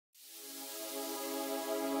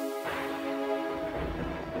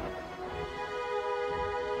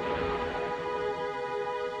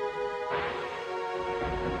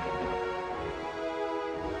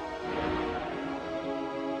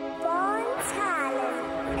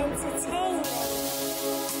Entertainment.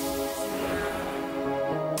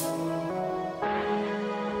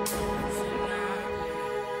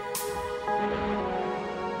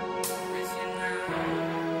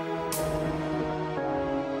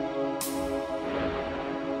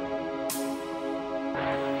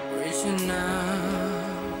 Reaching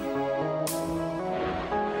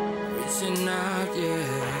out, yeah.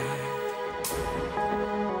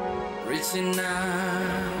 Reaching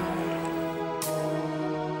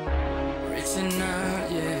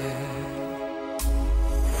out, yeah.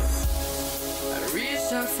 I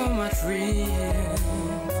reached out for my dreams.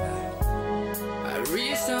 I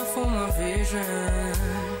reached out for my vision.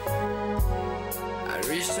 I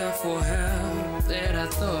reached out for help that I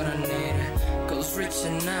thought I needed. Cause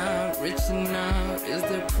reaching out is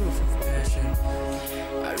the proof of passion.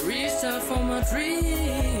 I reached out for my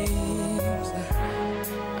dreams.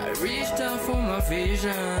 I reached out for my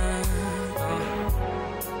vision.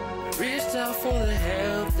 Reached out for the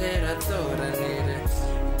help that I thought I needed.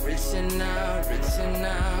 Reaching out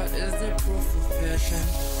is the proof of passion.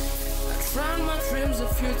 I tried my dreams a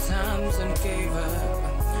few times and gave up,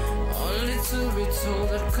 only to be told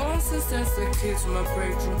that consistency keeps my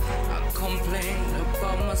breakthrough. I complained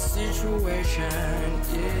about my situation,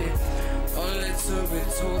 yeah, only to be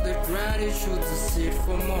told that gratitude is the seed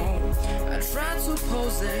for more. I tried to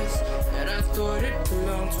possess and I thought it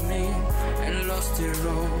belonged to me, and lost it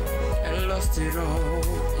all,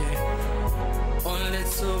 yeah, only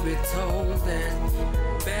to be told that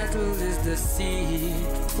battle is the seed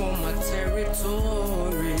for my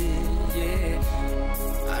territory, yeah.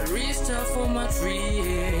 I reached out for my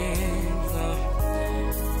dreams,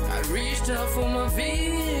 I reached out for my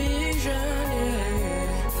vision, yeah.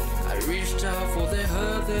 I reached out for the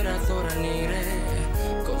help that I thought I needed.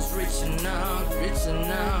 Cause reaching out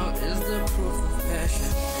is the proof of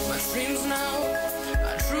passion. My dreams now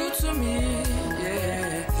are true to me,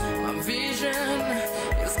 yeah. My vision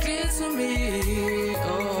is clear to me,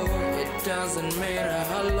 oh, it doesn't matter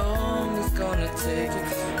how long it's gonna take.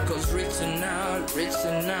 Cause reaching out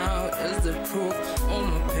is the proof of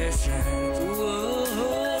my passion. Whoa,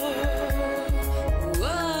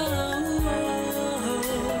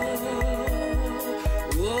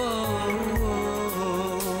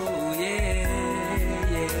 yeah.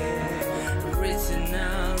 Reaching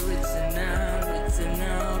out,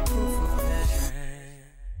 proof of passion.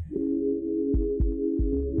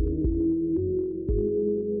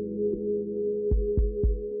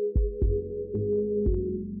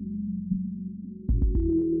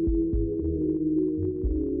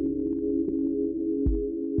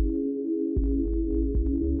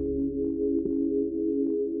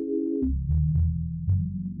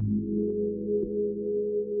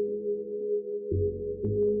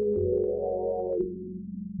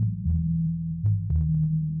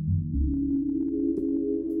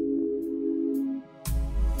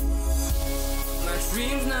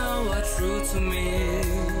 Dreams now are true to me,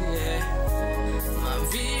 yeah. My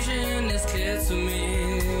vision is clear to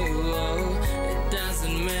me, oh, it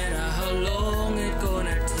doesn't matter how long it's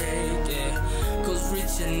gonna take, yeah. Cause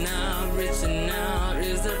reaching out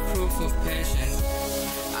is the proof of passion.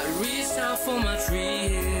 I reached out for my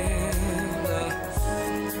dreams,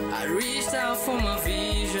 I reached out for my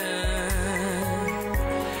vision.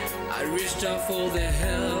 I reached out for the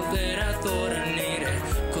help that I thought I needed.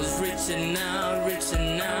 Cause reaching out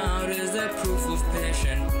is the proof of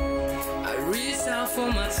passion. I reached out for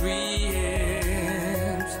my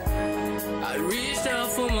dreams. I reached out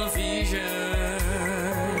for my vision.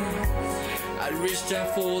 I reached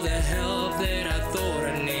out for the help that I thought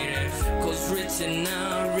I needed. Cause reaching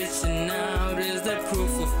out is the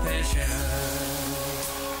proof of passion.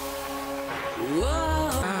 Whoa,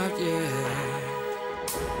 yeah.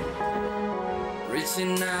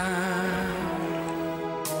 Reaching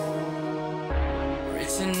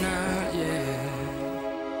out, yeah.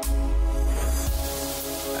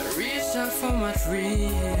 I reached out for my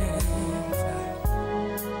dreams.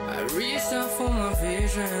 I reached out for my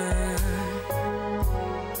vision.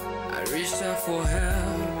 I reached out for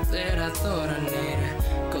help that I thought I needed.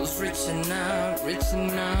 Cause reaching out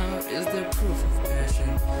is the proof of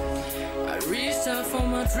passion. I reached out for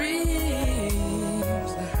my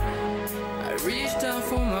dreams. I reached out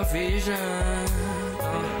for my vision.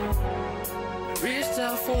 Reached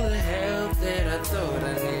out for the help that I thought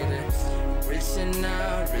I needed. Reaching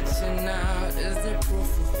out is the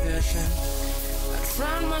proof of passion. I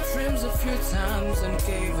tried my dreams a few times and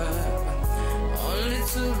gave up, only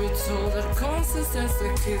to be told that consistency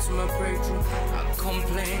keeps my breakthrough. I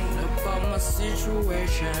complained about my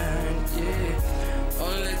situation, yeah,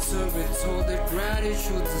 only to be told that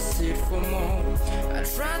gratitude is seed for more. I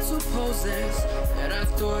tried to possess that I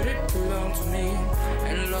thought it belonged to me,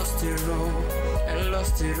 and lost it all,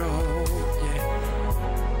 yeah.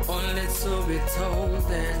 Only to be told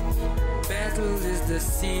that battle is the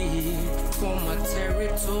seed for my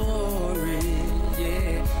territory,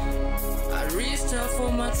 yeah. I reached out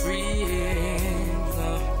for my dreams,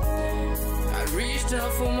 I reached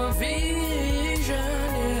out for my vision,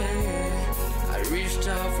 yeah. I reached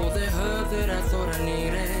out for the help that I thought I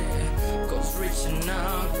needed. Cause reaching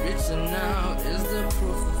out is the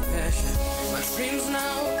proof of passion. My dreams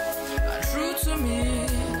now are true to me,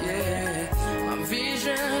 yeah. My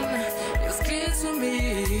vision is clear to me.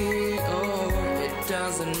 Oh, it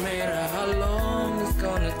doesn't matter how long it's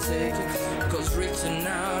gonna take it. Cause reaching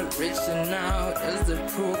out is the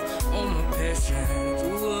proof of my passion.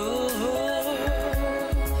 Whoa.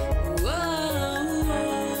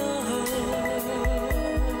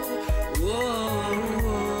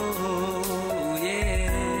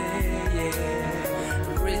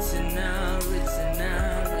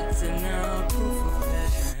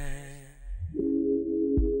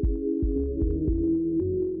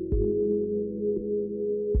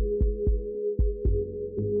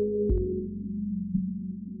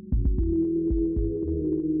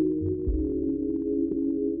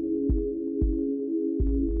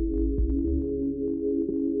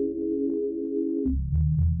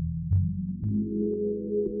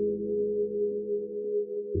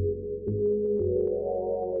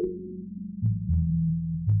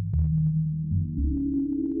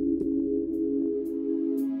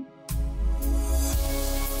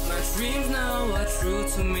 Dreams now are true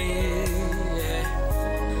to me, yeah.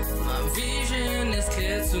 My vision is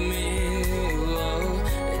clear to me, oh.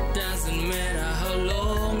 It doesn't matter how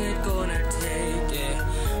long it's gonna take, yeah.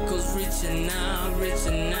 Cause reaching out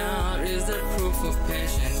is the proof of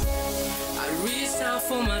passion. I reached out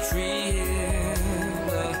for my dreams,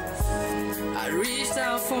 I reached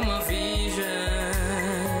out for my vision,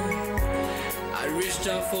 I reached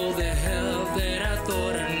out for the help that I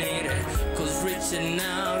thought I needed. Cause reaching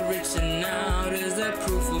out is the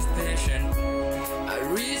proof of passion. I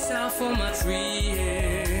reached out for my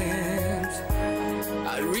dreams,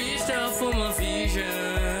 I reached out for my vision,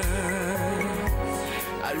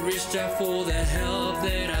 I reached out for the help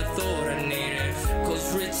that I thought I needed.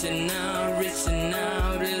 Cause reaching out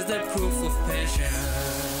is the proof of passion.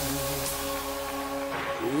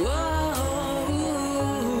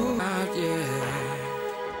 Whoa, out, yeah.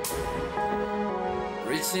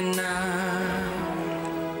 Reaching out,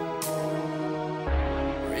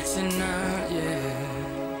 yeah.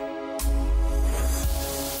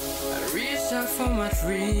 I reached out for my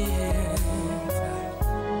dreams,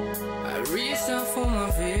 I reached out for my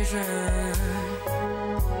vision,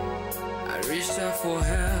 I reached out for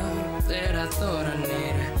help that I thought I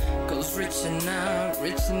needed. Cause reaching out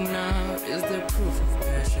is the proof of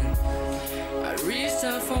passion. I reached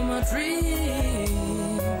out for my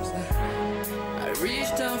dreams, I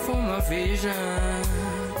reached out for my vision,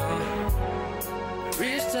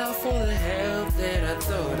 reached out for the help that I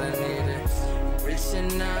thought I needed.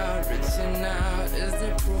 Reaching out is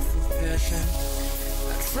the proof of passion.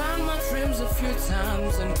 I tried my dreams a few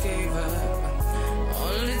times and gave up,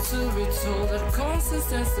 only to be told that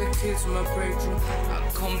consistency keeps my breakthrough. I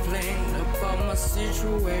complained about my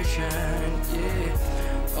situation, yeah.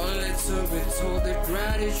 Only to be told that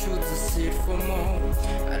gratitude is seed for more.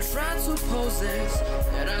 I tried to possess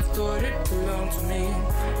that I thought it belonged to me,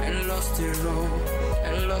 and lost it all,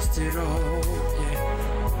 yeah.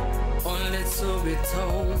 Only to be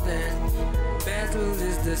told that battle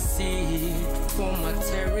is the seed for my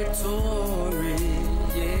territory,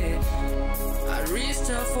 yeah. I reached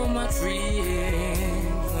out for my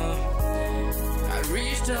dreams, I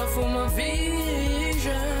reached out for my vision,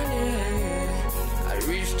 yeah. I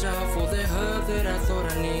reached out for the help that I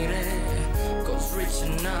thought I needed. Cause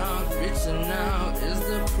reaching out is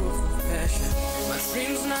the proof of passion. My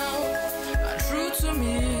dreams now are true to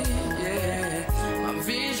me, yeah. My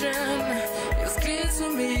vision is clear to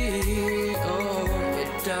me, oh.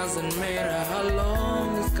 It doesn't matter how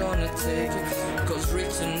long it's gonna take it. Cause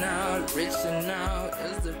reaching out is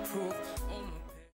the proof